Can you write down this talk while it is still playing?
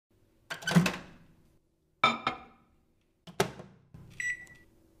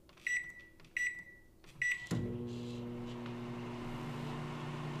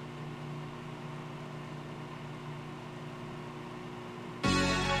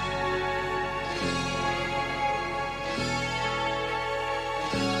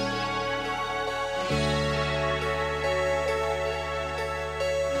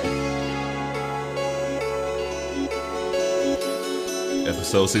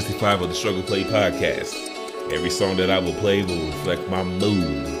episode 65 of the Struggle Play Podcast. Every song that I will play will reflect my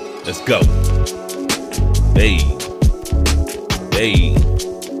mood. Let's go. Hey. Hey.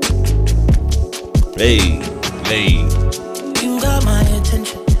 Hey. Hey. You got my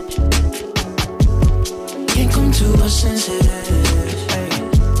attention. Can't come to a senses.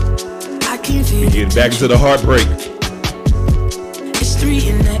 I can feel we get back into the heartbreak. It's 3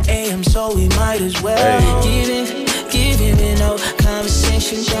 in the AM, so we might as well Giving me no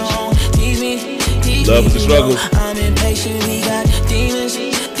conversation. Don't leave me. Love is a struggle. I'm impatient. We got demons.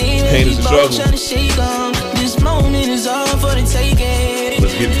 Pain is a struggle. Trying to shake on. This moment is all for the taking.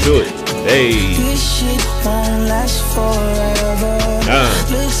 Let's get into it. Hey. This shit won't last forever.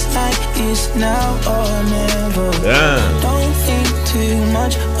 Looks like it's now or never. Don't think too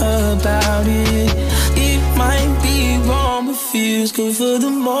much about it. It might be wrong, but feels good for the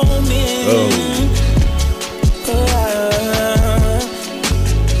moment.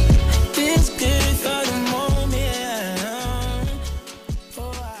 Feels good for the moment.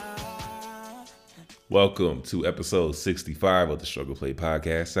 Welcome to episode 65 of the Struggle Play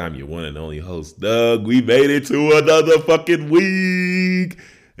Podcast. I'm your one and only host, Doug. We made it to another fucking week.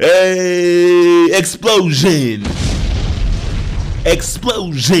 Hey, explosion.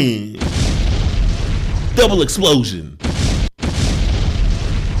 Explosion. Double explosion.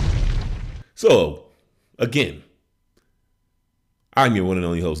 So, again, I'm your one and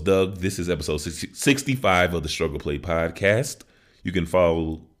only host, Doug. This is episode 65 of the Struggle Play Podcast. You can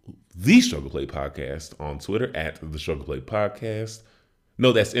follow the Struggle Play Podcast on Twitter at the Struggle Play Podcast.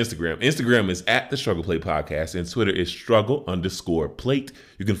 No, that's Instagram. Instagram is at the Struggle Play Podcast, and Twitter is struggle_plate.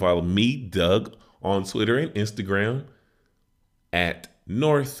 You can follow me, Doug, on Twitter and Instagram at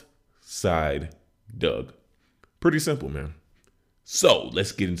Northside Doug. Pretty simple, man. So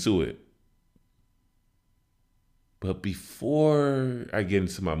let's get into it. But before I get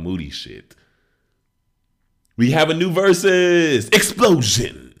into my moody shit, we have a new versus.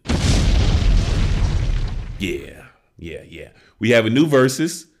 Explosion. Yeah. We have a new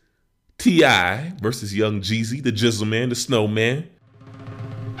versus. T.I. versus Young Jeezy, the Jizzle Man, the Snowman.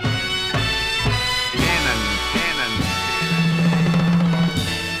 Cannon.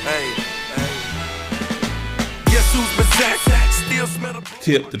 Hey. Guess who's possessed? Still smell the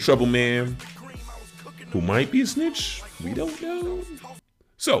Tip, the Trouble Man, who might be a snitch. We don't know.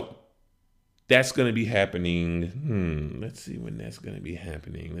 So, that's going to be happening. Let's see when that's going to be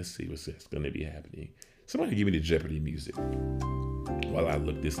happening. Let's see what's that's going to be happening. Somebody give me the Jeopardy music while I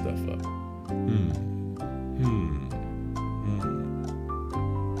look this stuff up.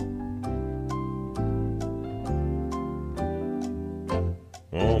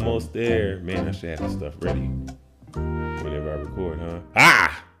 Almost there. Man, I should have this stuff ready whenever I record, huh?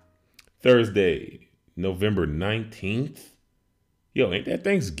 Thursday, November 19th. Yo, ain't that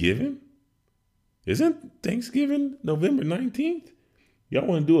Thanksgiving? Isn't Thanksgiving November 19th? Y'all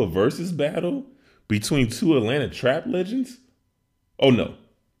want to do a versus battle between two Atlanta trap legends? Oh, no.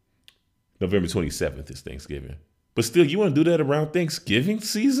 November 27th is Thanksgiving. But still, you want to do that around Thanksgiving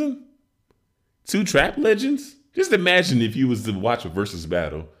season? Two trap legends? Just imagine if you was to watch a versus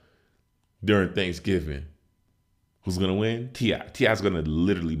battle during Thanksgiving. Who's going to win? T.I. T.I.'s going to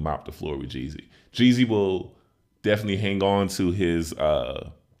literally mop the floor with Jeezy. Jeezy will definitely hang on to his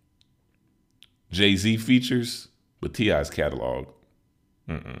Jay-Z features, but T.I.'s catalog.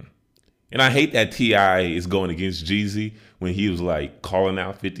 And I hate that T.I. is going against Jeezy when he was like calling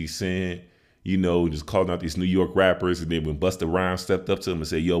out 50 Cent, you know, just calling out these New York rappers. And then when Busta Rhymes stepped up to him and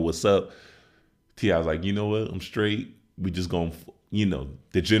said, yo, what's up? T.I. was like, you know what? I'm straight. We just going,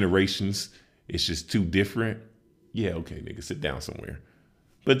 the generations, it's just too different. Yeah, okay, nigga, sit down somewhere.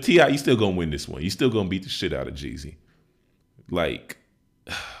 But T.I., you still going to win this one. You still going to beat the shit out of Jeezy. Like,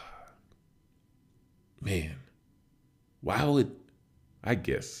 man, why would, I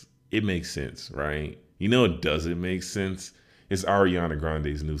guess it makes sense, right? You know it doesn't make sense? It's Ariana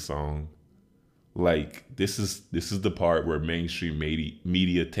Grande's new song. Like, this is the part where mainstream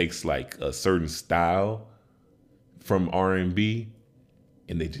media takes like a certain style from R&B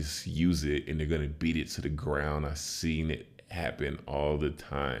and they just use it and they're going to beat it to the ground. I've seen it happen all the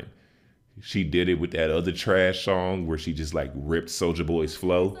time. She did it with that other trash song where she just like ripped Soulja Boy's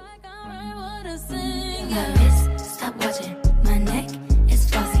flow. Stop watching. My neck is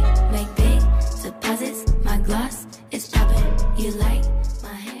fuzzy. Make big deposits. My gloss is popping. You like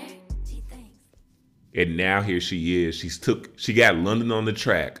my hair? And now here she is. She got London on the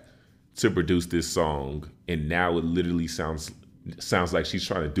track to produce this song, and now it literally sounds like she's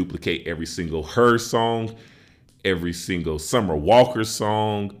trying to duplicate every single her song, every single Summer Walker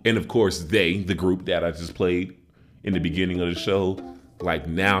song, and of course the group that I just played in the beginning of the show, Like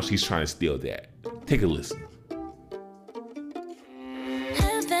now she's trying to steal that. Take a listen.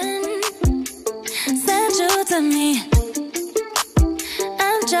 Heaven sent you to me.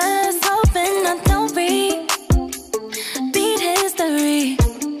 I'm just hoping I don't repeat history.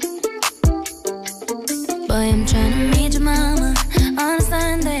 Boy, I'm trying to meet your mama on a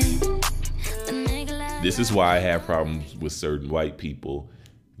Sunday. This is why I have problems with certain white people,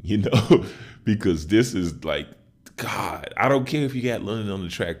 you know, because this is like, God, I don't care if you got London on the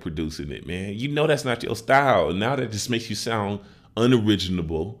track producing it, man. You know that's not your style. And now that just makes you sound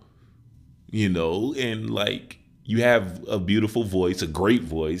unoriginal, you know, and like you have a beautiful voice, a great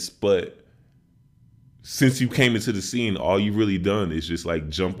voice, but since you came into the scene, all you've really done is just like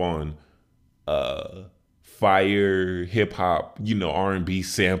jump on fire, hip hop, you know, R&B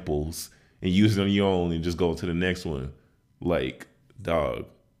samples and use it on your own and just go to the next one. Like, dog,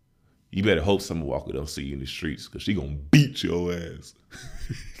 you better hope someone walker don't see you in the streets because she gonna beat your ass.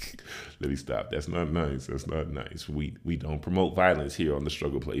 Let me stop. That's not nice. That's not nice. We don't promote violence here on the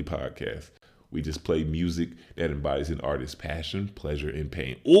Struggle Play podcast. We just play music that embodies an artist's passion, pleasure, and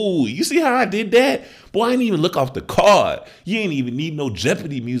pain. Ooh, you see how I did that? Boy, I didn't even look off the card. You ain't even need no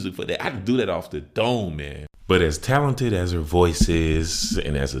Jeopardy music for that. I can do that off the dome, man. But as talented as her voice is,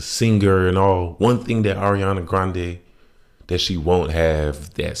 and as a singer and all, one thing that Ariana Grande, that she won't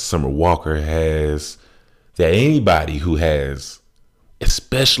have, that Summer Walker has, that anybody who has,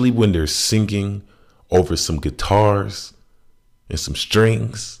 especially when they're singing over some guitars and some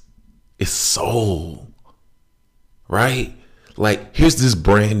strings, is soul, right? Like, here's this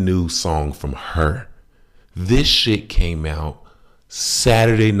brand new song from her. This shit came out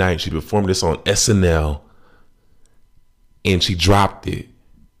Saturday night. She performed this on SNL. And she dropped it.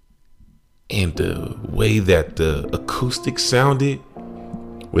 And the way that the acoustic sounded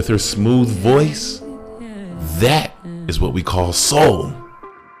with her smooth voice, that is what we call soul.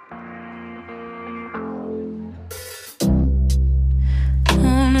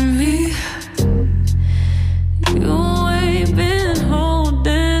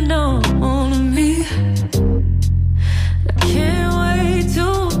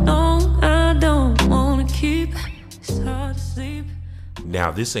 Now,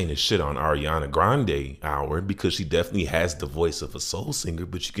 this ain't a shit on Ariana Grande hour because she definitely has the voice of a soul singer,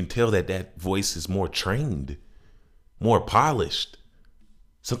 but you can tell that that voice is more trained, more polished.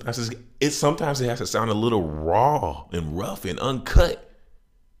 Sometimes it has to sound a little raw and rough and uncut.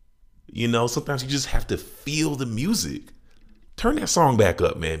 You know, sometimes you just have to feel the music. Turn that song back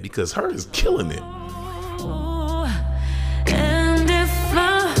up, man, because her is killing it. And if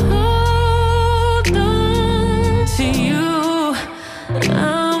I hold on to you,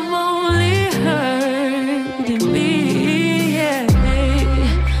 I'm only hurting me, yeah.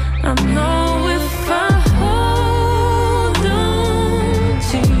 I know if I hold on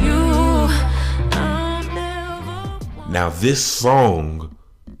to you, I'll never. Now this song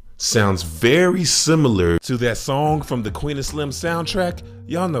sounds very similar to that song from the Queen of Slim soundtrack.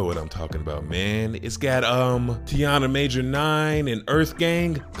 Y'all know what I'm talking about, man. It's got Tiana Major 9 and Earth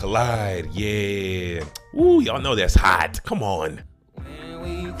Gang. Collide, yeah. Ooh, y'all know that's hot. Come on.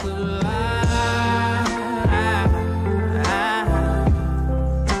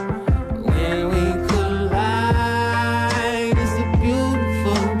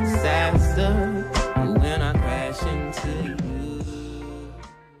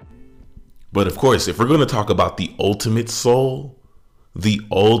 But of course, if we're going to talk about the ultimate soul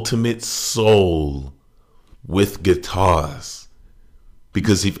with guitars,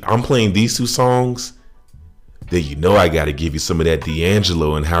 because if I'm playing these two songs, then you know I got to give you some of that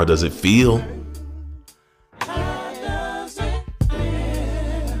D'Angelo and How Does It Feel?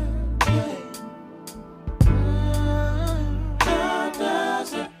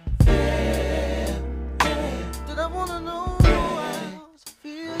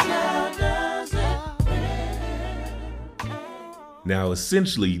 Now,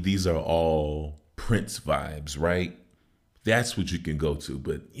 essentially, these are all Prince vibes, right? That's what you can go to.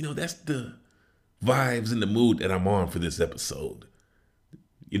 But, you know, that's the vibes and the mood that I'm on for this episode.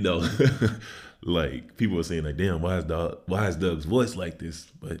 You know, like people are saying like, damn, why is Doug's voice like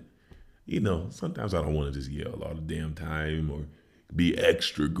this? But, you know, sometimes I don't want to just yell all the damn time or be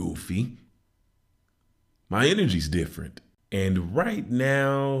extra goofy. My energy's different. And right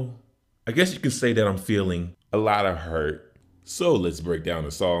now, I guess you can say that I'm feeling a lot of hurt. So let's break down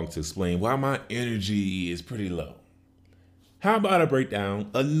the song to explain why my energy is pretty low. How about I break down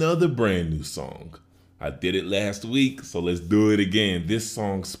another brand new song? I did it last week, so let's do it again. This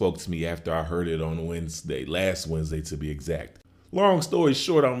song spoke to me after I heard it on Wednesday, last Wednesday to be exact. Long story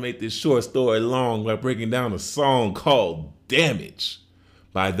short, I'll make this short story long by breaking down a song called Damage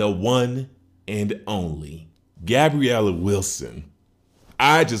by the one and only Gabriella Wilson.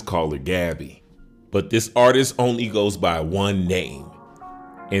 I just call her Gabby. But this artist only goes by one name,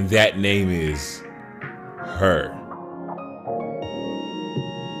 and that name is her.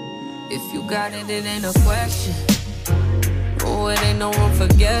 If you got it, it ain't a question. Oh, it ain't no room for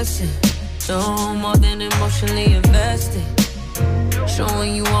guessing. No more than emotionally invested.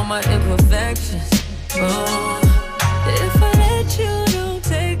 Showing you all my imperfections. Oh, if I let you, don't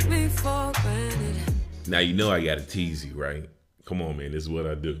take me for granted. Now you know I gotta tease you, right? Come on, man, this is what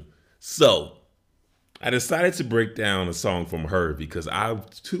I do. So, I decided to break down a song from her because I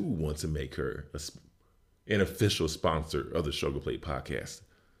too want to make her an official sponsor of the Sugar Plate Podcast.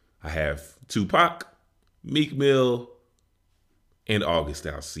 I have Tupac, Meek Mill, and August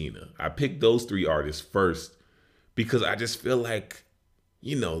Alsina. I picked those three artists first because I just feel like,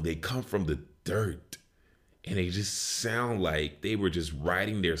 you know, they come from the dirt and they just sound like they were just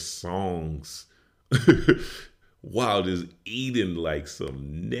writing their songs while just eating like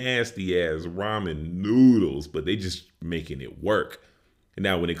some nasty ass ramen noodles, but they just making it work. And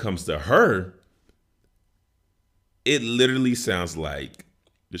now when it comes to her, it literally sounds like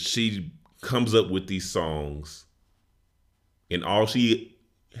she comes up with these songs and all she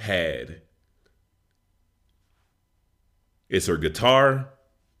had is her guitar,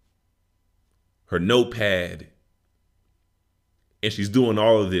 her notepad, and she's doing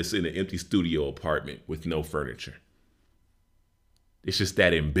all of this in an empty studio apartment with no furniture. It's just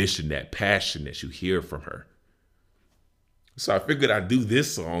that ambition, that passion that you hear from her. So I figured I'd do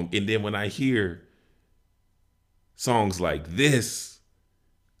this song, and then when I hear songs like this,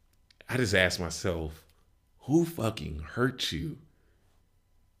 I just ask myself, who fucking hurt you?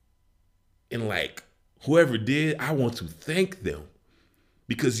 And like, whoever did, I want to thank them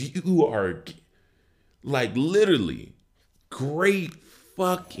because you are like literally great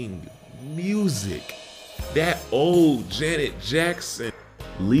fucking music. That old Janet Jackson,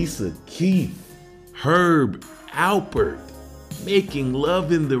 Lisa Keith, Herb Alpert, Making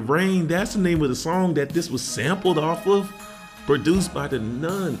Love in the Rain. That's the name of the song that this was sampled off of. Produced by the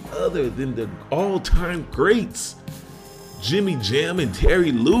none other than the all-time greats, Jimmy Jam and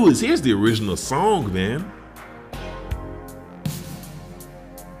Terry Lewis. Here's the original song, man.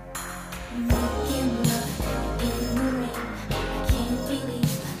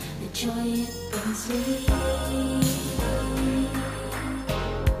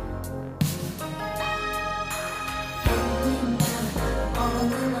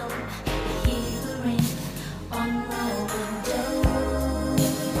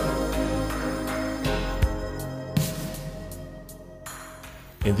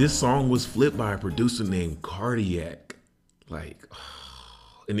 And this song was flipped by a producer named Cardiac.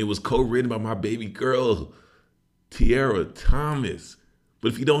 And it was co-written by my baby girl, Tiara Thomas.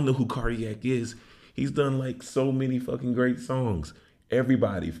 But if you don't know who Cardiac is, he's done like so many fucking great songs.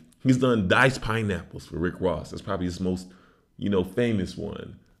 Everybody. He's done Diced Pineapples for Rick Ross. That's probably his most, famous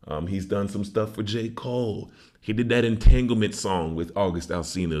one. He's done some stuff for J. Cole. He did that Entanglement song with August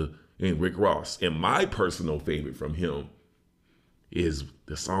Alsina and Rick Ross. And my personal favorite from him is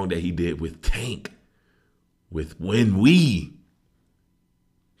the song that he did with Tank, with When We.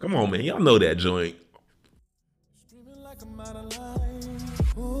 Come on, man. Y'all know that joint.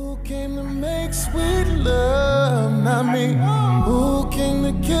 Who came to make sweet love? Not me. Who came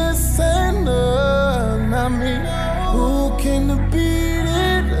to kiss and love? Not me. Who came to beat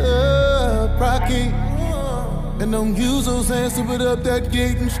it up? Rocky. And don't use those hands to put up that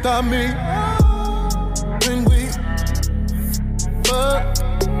gate and stop me. When we fuck.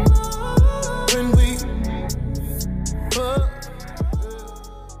 When we fuck.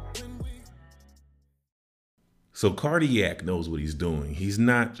 So Cardiac knows what he's doing. He's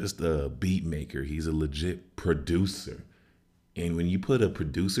not just a beat maker. He's a legit producer. And when you put a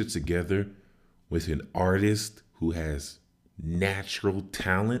producer together with an artist who has natural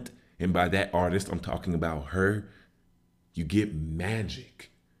talent, and by that artist, I'm talking about her, you get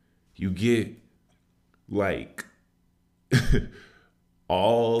magic. You get like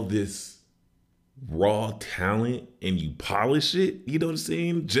all this raw talent and you polish it, you know what I'm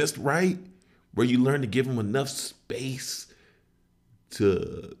saying? Just right. Where you learn to give them enough space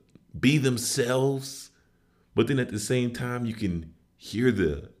to be themselves, but then at the same time, you can hear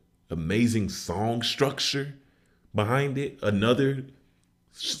the amazing song structure behind it. Another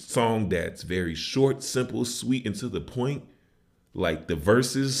song that's very short, simple, sweet, and to the point. Like the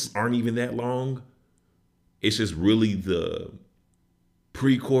verses aren't even that long. It's just really the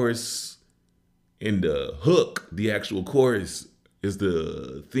pre-chorus and the hook, the actual chorus, is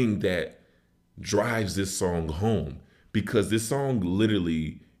the thing that drives this song home. because this song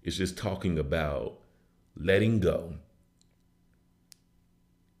literally is just talking about letting go.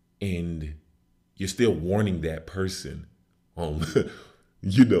 And you're still warning that person on,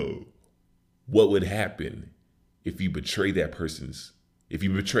 what would happen if you betray if you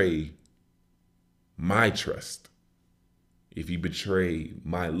betray my trust, if you betray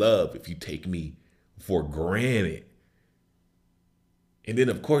my love, if you take me for granted. And then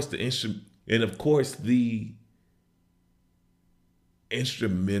of course the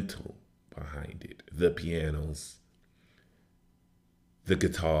instrumental behind it, the pianos, the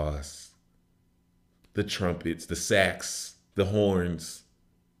guitars, the trumpets, the sax, the horns.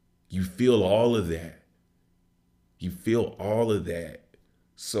 You feel all of that.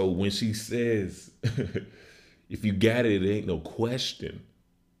 So when she says, if you got it, it ain't no question.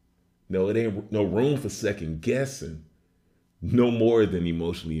 No, it ain't no room for second guessing. No more than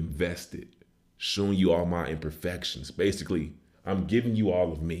emotionally invested. Showing you all my imperfections. Basically, I'm giving you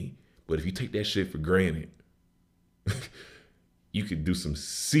all of me. But if you take that shit for granted, you could do some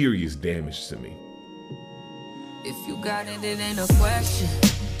serious damage to me. If you got it, it ain't a question.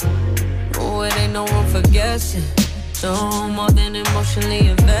 Oh, it ain't no room for guessing. No more than emotionally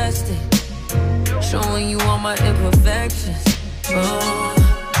invested. Showing you all my imperfections. Oh,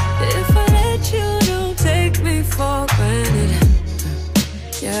 if I let you, don't take me for granted.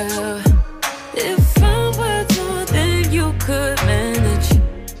 Yeah. If I'm worth more than you could manage.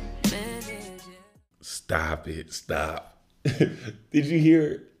 Stop it. Stop. Did you hear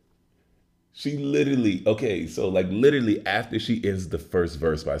it? She literally, literally after she ends the first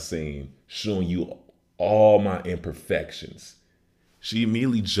verse by saying, showing you all my imperfections, she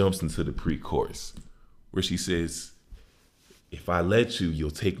immediately jumps into the pre-chorus where she says, if I let you, you'll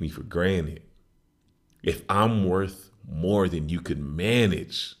take me for granted. If I'm worth more than you could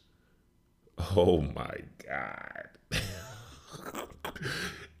manage. Oh my God.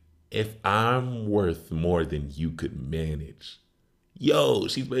 If I'm worth more than you could manage. Yo,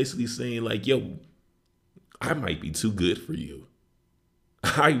 she's basically saying like, yo, I might be too good for you.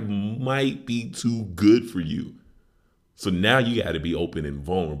 I might be too good for you. So now you got to be open and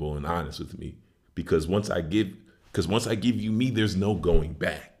vulnerable and honest with me. Because once I give you me, there's no going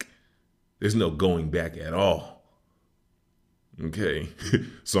back. There's no going back at all. Okay.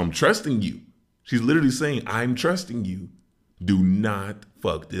 So I'm trusting you. She's literally saying, I'm trusting you. Do not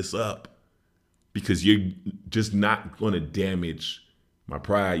fuck this up. Because you're just not going to damage my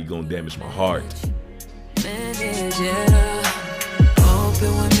pride. You're going to damage my heart.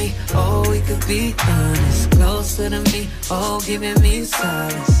 Open with me, oh, we could be honest. Closer to me, oh, giving me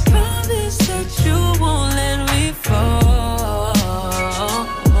solace. Promise that you won't let me fall.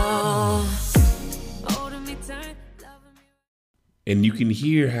 Holding me tight, loving me. And you can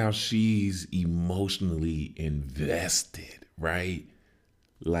hear how she's emotionally invested, right?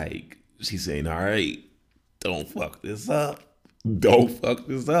 Like, she's saying, all right, don't fuck this up. Don't fuck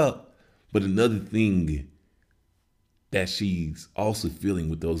this up. But another thing that she's also feeling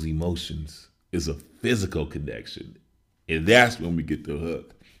with those emotions is a physical connection. And that's when we get the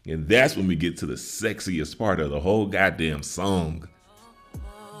hook. And that's when we get to the sexiest part of the whole goddamn song.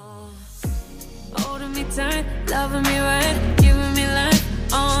 Holding me tight, loving me right, giving me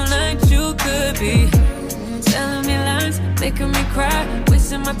life all night you could be. Telling me lies, making me cry,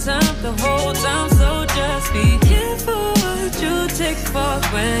 wasting my time the whole time. So just be careful what you take for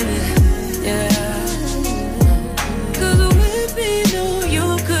granted. Yeah. Cause with me, no,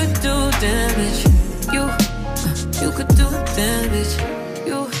 you could do damage. You could do damage.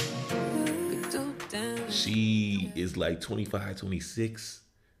 You could do damage. She is like 25, 26.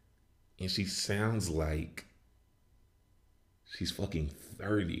 And she sounds like she's fucking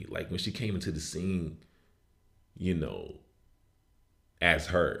 30. Like when she came into the scene, as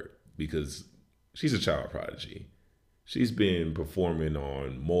her, because she's a child prodigy. She's been performing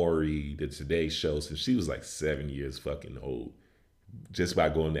on Maury, the Today Show, since she was like 7 years fucking old. Just by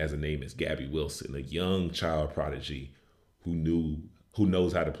going as a name as Gabby Wilson, a young child prodigy who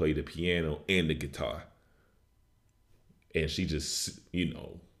knows how to play the piano and the guitar. And she just,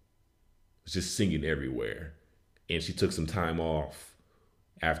 was just singing everywhere. And she took some time off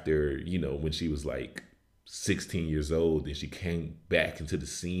after, when she was like 16 years old, and she came back into the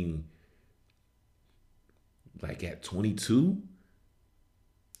scene like at 22,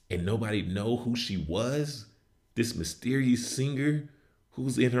 and nobody know who she was. This mysterious singer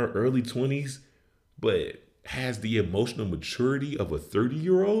who's in her early 20s, but has the emotional maturity of a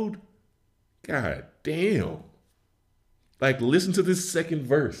 30-year-old. God damn. Like, listen to this second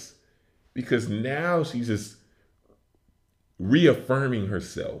verse, because now she's just reaffirming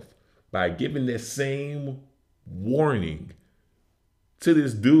herself by giving that same warning to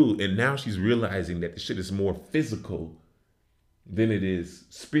this dude, and now she's realizing that the shit is more physical than it is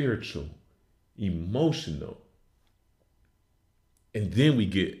spiritual, emotional. And then we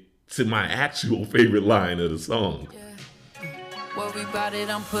get to my actual favorite line of the song. Worry about it,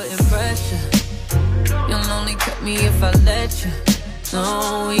 I'm putting pressure. You'll only cut me if I let you.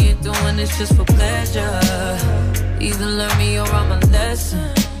 No, we ain't doing this just for pleasure. Either learn me or I'm a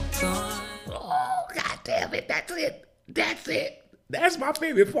lesson. Oh, God damn it. That's it. That's it. That's my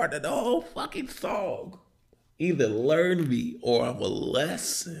favorite part of the whole fucking song. Either learn me or I'm a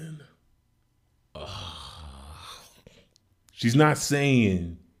lesson. She's not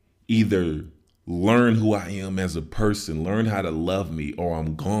saying either learn who I am as a person, learn how to love me, or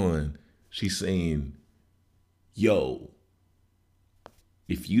I'm gone. She's saying, yo,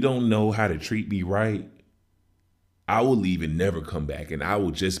 if you don't know how to treat me right, I will leave and never come back, and I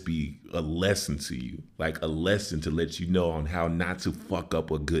will just be a lesson to you, like a lesson to let you know on how not to fuck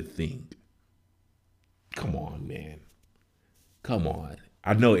up a good thing. Come on, man. Come on.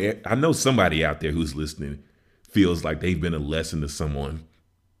 I know somebody out there who's listening feels like they've been a lesson to someone.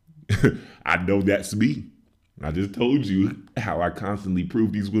 I know that's me. I just told you how I constantly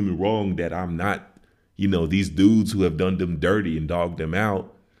prove these women wrong, that I'm not, these dudes who have done them dirty and dogged them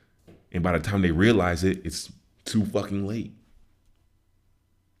out. And by the time they realize it, it's too fucking late.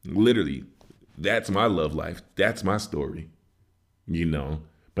 Literally, that's my love life. That's my story,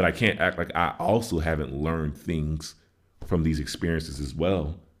 But I can't act like I also haven't learned things from these experiences as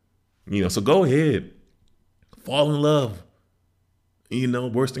well. So go ahead. Fall in love.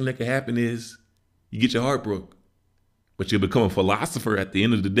 Worst thing that could happen is you get your heart broke. But you'll become a philosopher at the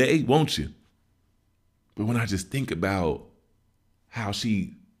end of the day, won't you? But when I just think about how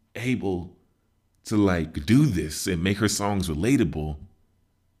she able to do this and make her songs relatable,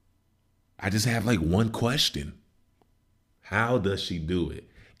 I just have one question. How does she do it?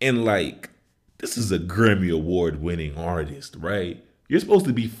 And this is a Grammy Award winning artist, right? You're supposed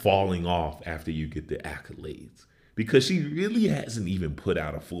to be falling off after you get the accolades, because she really hasn't even put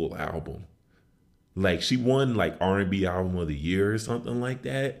out a full album. She won R&B album of the year or something like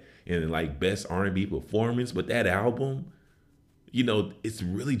that, and best R&B performance. But that album, it's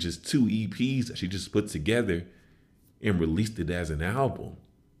really just 2 EPs that she just put together and released it as an album.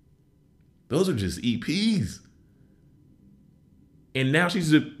 Those are just EPs. And now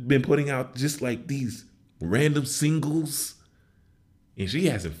she's been putting out just these random singles, and she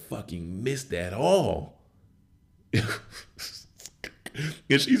hasn't fucking missed at all.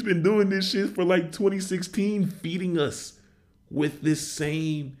 And she's been doing this shit for 2016, feeding us with this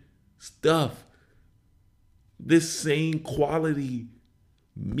same stuff, this same quality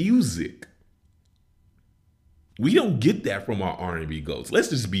music. We don't get that from our R&B goats. Let's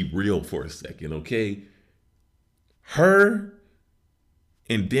just be real for a second, okay? Her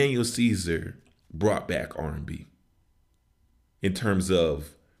and Daniel Caesar brought back R&B in terms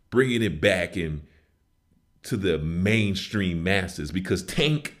of bringing it back to the mainstream masses, because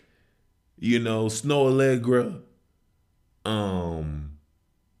Tank, Snow Allegra, all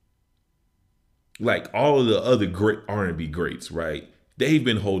of the other great R&B greats, right? They've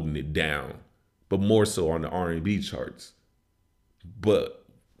been holding it down, but more so on the R&B charts. But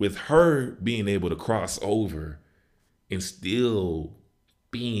with her being able to cross over and still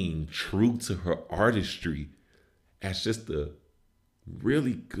being true to her artistry as just a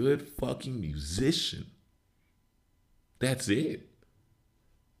really good fucking musician, that's it.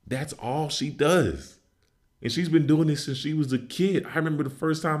 That's all she does. And she's been doing this since she was a kid. I remember the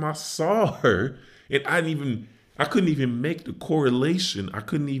first time I saw her, and I couldn't even make the correlation. I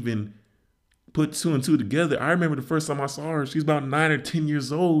couldn't even put 2 and 2 together. I remember the first time I saw her, she's about 9 or 10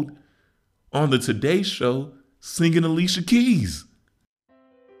 years old on the Today Show singing Alicia Keys.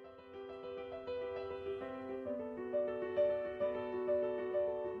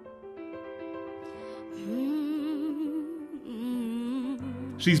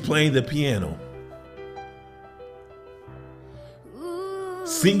 She's playing the piano,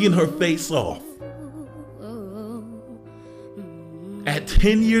 singing her face off. At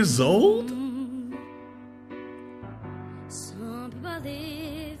 10 years old? Some people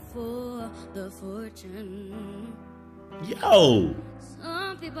live for the fortune. Yo.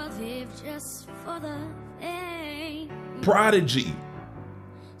 Some people live just for the fame. Prodigy.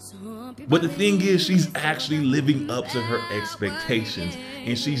 But the thing is, she's actually living up to her expectations,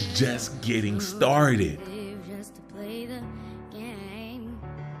 and she's just getting started. Just to play the game.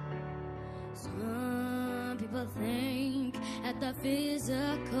 Some people think that the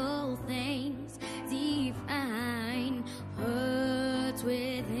physical things define what's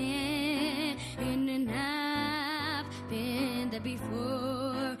within, and I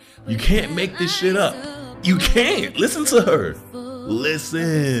You can't make this shit up. You can't. Listen to her.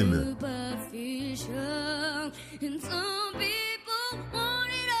 Listen.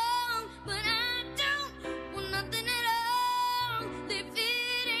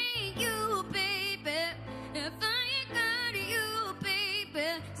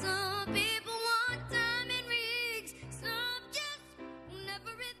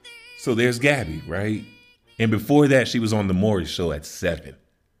 So there's Gabby, right? And before that, she was on The Maury Show at 7.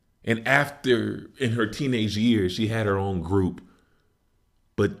 And after, in her teenage years, she had her own group.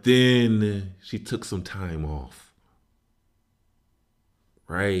 But then she took some time off,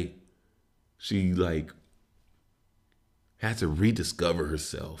 right? She like had to rediscover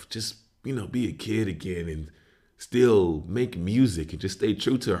herself, just, be a kid again and still make music and just stay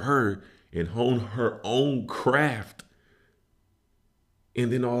true to her and hone her own craft.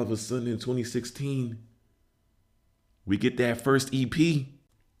 And then all of a sudden in 2016, we get that first EP,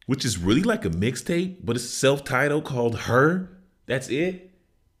 which is really like a mixtape, but it's self-titled called Her. That's it.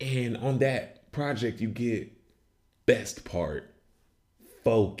 And on that project, you get Best Part,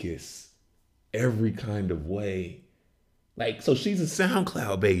 Focus, Every Kind of Way. Like, so she's a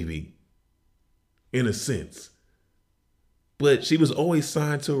SoundCloud baby, in a sense. But she was always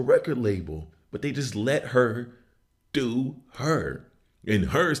signed to a record label, but they just let her do her. And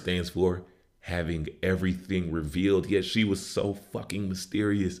Her stands for having everything revealed. Yet she was so fucking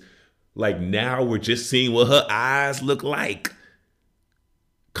mysterious. Like, now we're just seeing what her eyes look like.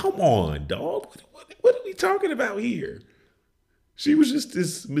 Come on, dog. What are we talking about here? She was just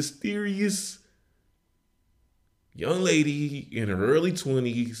this mysterious young lady in her early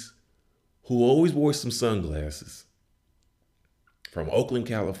 20s who always wore some sunglasses from Oakland,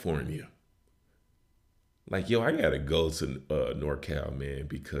 California. Like, yo, I gotta go to NorCal, man,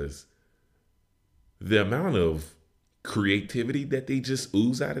 because the amount of creativity that they just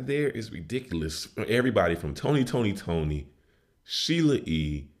ooze out of there is ridiculous. Everybody from Tony, Sheila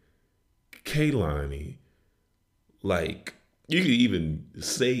E., Kehlani, like, you could even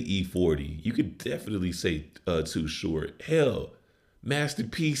say E40. You could definitely say Too Short. Hell, Master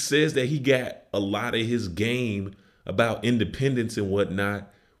P says that he got a lot of his game about independence and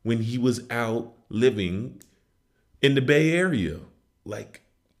whatnot when he was out living in the Bay Area. Like,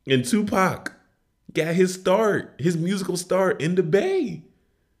 and Tupac got his start, his musical start in the Bay.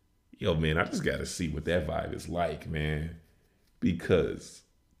 Yo, man, I just gotta see what that vibe is like, man. Because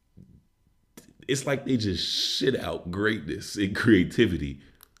it's like they just shit out greatness and creativity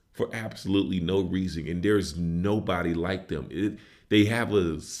for absolutely no reason. And there's nobody like them. They have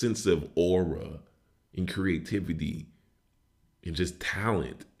a sense of aura and creativity and just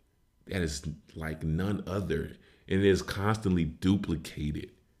talent that is like none other. And it is constantly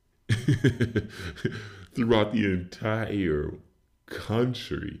duplicated throughout the entire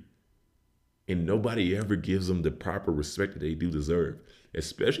country. And nobody ever gives them the proper respect that they do deserve.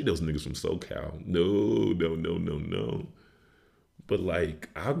 Especially those niggas from SoCal. No. But like,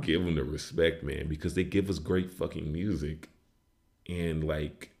 I'll give them the respect, man, because they give us great fucking music. And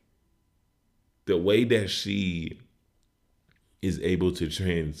like, the way that she is able to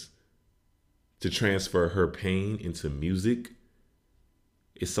transfer her pain into music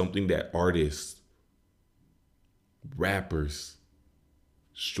is something that artists, rappers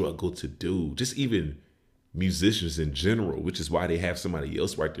struggle to do. Just even musicians in general, which is why they have somebody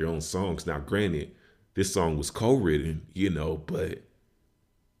else write their own songs. Now, granted, this song was co-written, but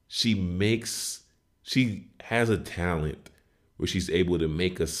she has a talent where she's able to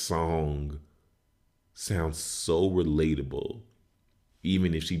make a song sound so relatable,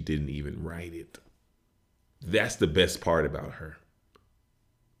 even if she didn't even write it. That's the best part about her.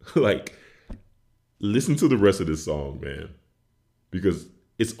 Like, listen to the rest of this song, man, because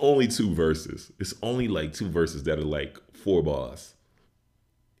it's only 2 verses. It's only like 2 verses that are like 4 bars.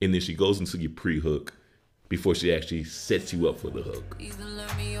 And then she goes into your pre-hook before she actually sets you up for the hook. If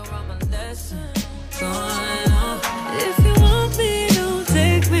you want me, don't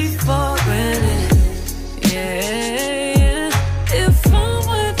take me for granted. Yeah. If I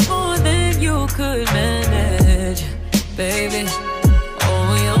went more than you could manage, baby.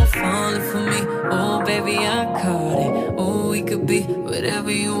 Oh, you're falling for me. Oh, baby, I caught it. Oh, we could be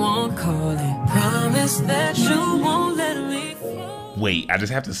whatever you want, call it. Promise that you won't let me fall. Wait, I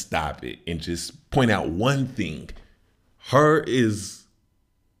just have to stop it and just point out one thing. Her is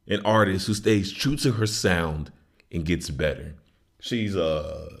an artist who stays true to her sound and gets better. She's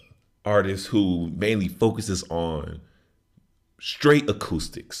a artist who mainly focuses on straight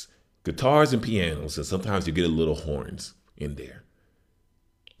acoustics, guitars and pianos, and sometimes you get a little horns in there.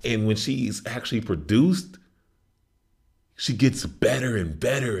 And when she's actually produced, she gets better and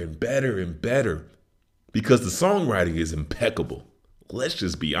better and better and better because the songwriting is impeccable. Let's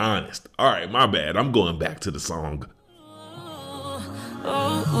just be honest. All right, my bad. I'm going back to the song.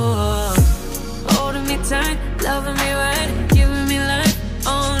 Holding me tight, loving me right, giving me life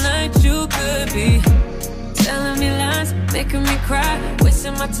all night. You could be telling me lies, making me cry,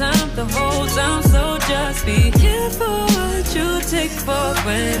 wasting my time the whole time. So just be careful what you take for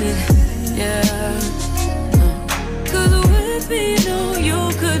granted. Yeah. Cause with me, no, you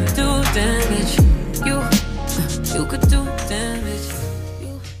could do damage. You could do damage.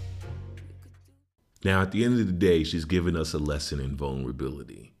 Now, at the end of the day, she's giving us a lesson in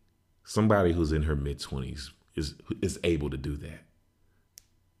vulnerability. Somebody who's in her mid-20s is able to do that.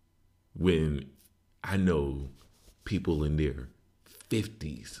 When I know people in their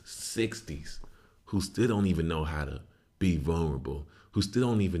 50s, 60s, who still don't even know how to be vulnerable, who still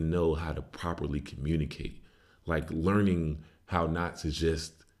don't even know how to properly communicate, like learning how not to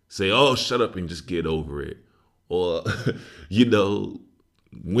just say, oh, shut up and just get over it. Or, you know,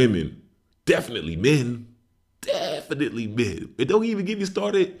 women, definitely men. And don't even get me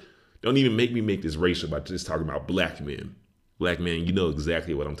started. Don't even make me make this racial by just talking about black men. Black men, you know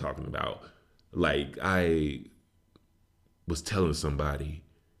exactly what I'm talking about. Like, I was telling somebody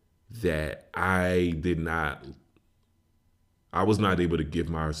that I was not able to give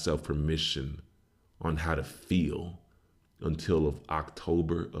myself permission on how to feel until of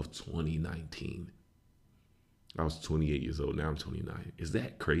October of 2019. I was 28 years old. Now I'm 29. Is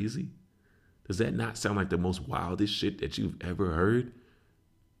that crazy? Does that not sound like the most wildest shit that you've ever heard?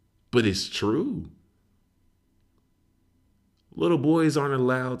 But it's true. Little boys aren't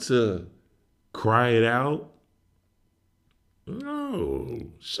allowed to cry it out.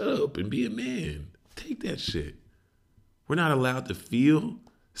 No, shut up and be a man. Take that shit. We're not allowed to feel,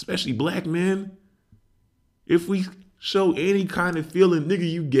 especially black men. If we show any kind of feeling, nigga,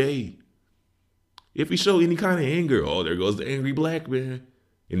 you gay. If we show any kind of anger, oh, there goes the angry black man.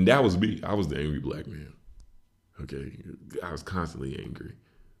 And that was me. I was the angry black man. Okay. I was constantly angry,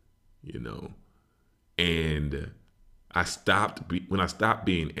 you know. And when I stopped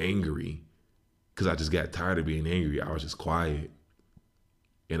being angry, because I just got tired of being angry, I was just quiet.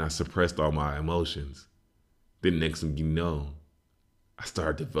 And I suppressed all my emotions. Then next thing you know, I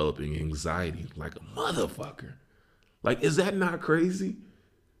started developing anxiety like a motherfucker. Like, is that not crazy?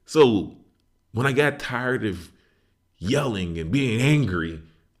 So when I got tired of yelling and being angry,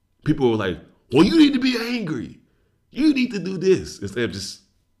 people were like, well, you need to be angry. You need to do this. Instead of just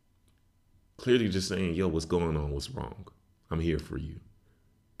clearly just saying, yo, what's going on? What's wrong? I'm here for you.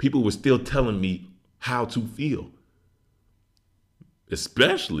 People were still telling me how to feel.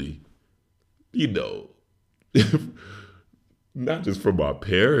 Especially, you know, not just from my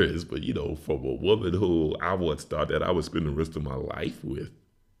parents, but, you know, from a woman who I once thought that I would spend the rest of my life with.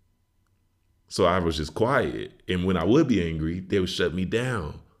 So I was just quiet. And when I would be angry, they would shut me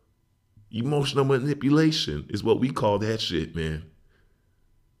down. Emotional manipulation is what we call that shit, man.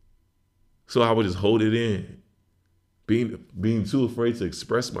 So I would just hold it in. Being too afraid to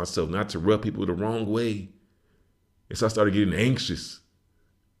express myself, not to rub people the wrong way. And so I started getting anxious.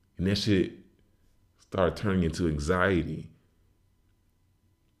 And that shit started turning into anxiety.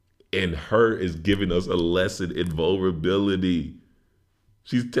 And her is giving us a lesson in vulnerability.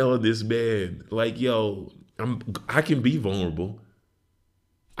 She's telling this man, like, yo, I can be vulnerable.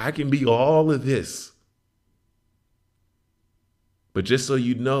 I can be all of this. But just so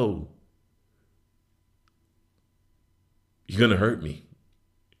you know, you're going to hurt me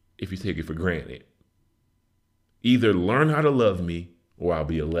if you take it for granted. Either learn how to love me or I'll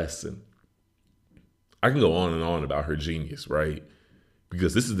be a lesson. I can go on and on about her genius, right?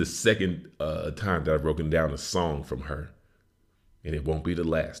 Because this is the second time that I've broken down a song from her. And it won't be the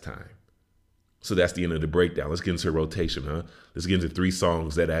last time. So that's the end of the breakdown. Let's get into a rotation, huh? Let's get into 3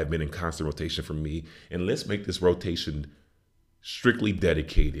 songs that have been in constant rotation for me. And let's make this rotation strictly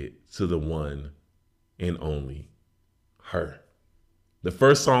dedicated to the one and only her. The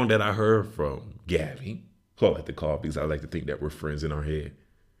first song that I heard from Gabby, who I like to call because I like to think that we're friends in our head,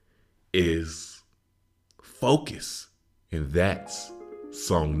 is Focus. And that's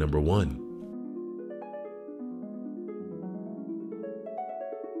song number 1.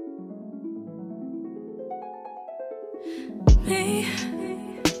 Me,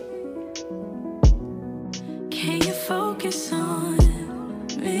 can you focus on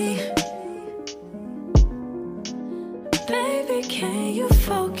me? Baby, can you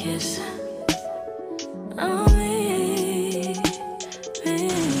focus on me?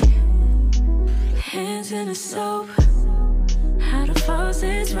 Hands in the soap, how the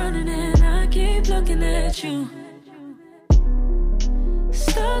faucet's running and I keep looking at you.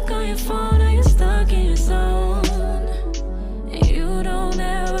 on your phone or you're stuck in your zone. And you don't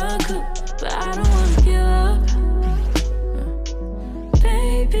ever cook, but I don't wanna give up.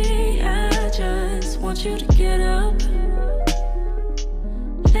 Baby, I just want you to get up.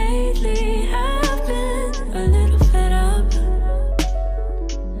 Lately, I've been a little fed up.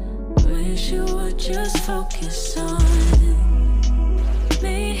 Wish you would just focus on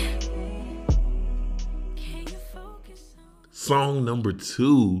me. Can you focus on Song number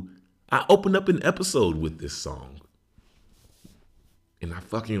 2, I opened up an episode with this song. And I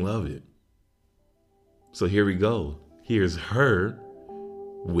fucking love it. So here we go. Here's her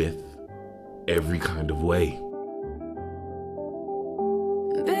with Every Kind of Way.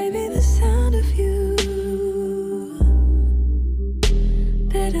 Baby, the sound of you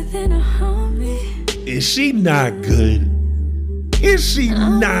better than a harmony. Is she not good? Is she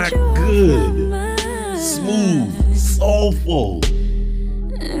not good? Smooth, soulful.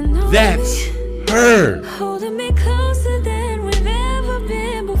 That's her. Holding me closer than we've ever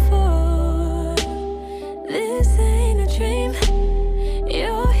been before. This ain't a dream.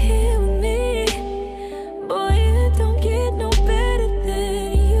 You're here with me. Boy, it don't get no better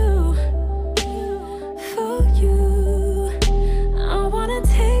than you. For you, I wanna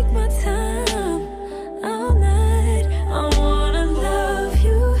take my time all night. I wanna love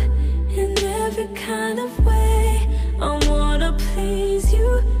you in every kind of way. I wanna please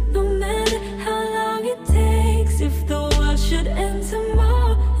you no matter how long it takes. If the world should end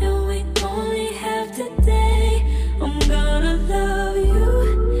tomorrow and we only have today, I'm gonna love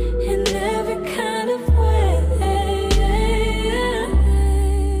you in every kind of way.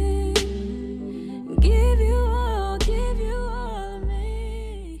 Give you all of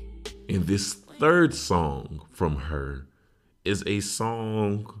me. And this third song from her is a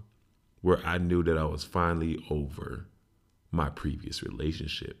song where I knew that I was finally over my previous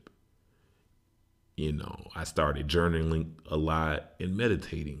relationship. You know, I started journaling a lot and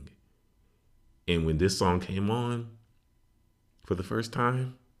meditating. And when this song came on for the first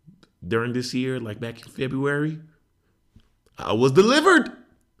time during this year, like back in February, I was delivered.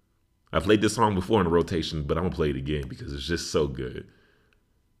 I played this song before in the rotation, but I'm gonna play it again because it's just so good.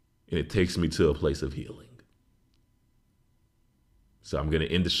 And it takes me to a place of healing. So I'm gonna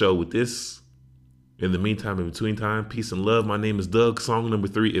end the show with this. In the meantime, in between time, peace and love. My name is Doug. Song number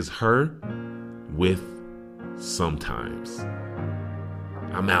 3 is her with Sometimes.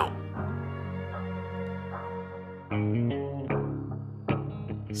 I'm out.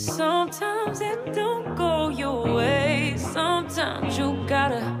 Sometimes it don't go your way. Sometimes you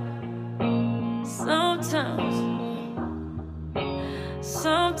gotta.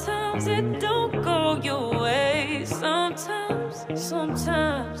 Sometimes it don't go your way. Sometimes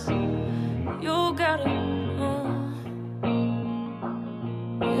you gotta.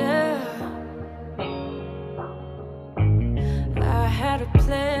 Yeah. I had a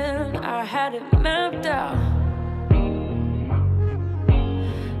plan, I had it mapped out.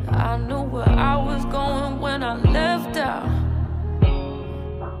 I knew where I was going when I left out.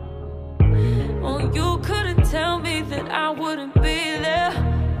 Oh, you couldn't tell me that I wouldn't be there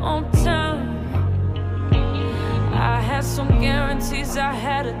on time. I had some guarantees, I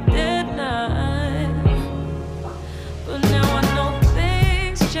had a deadline. But now I know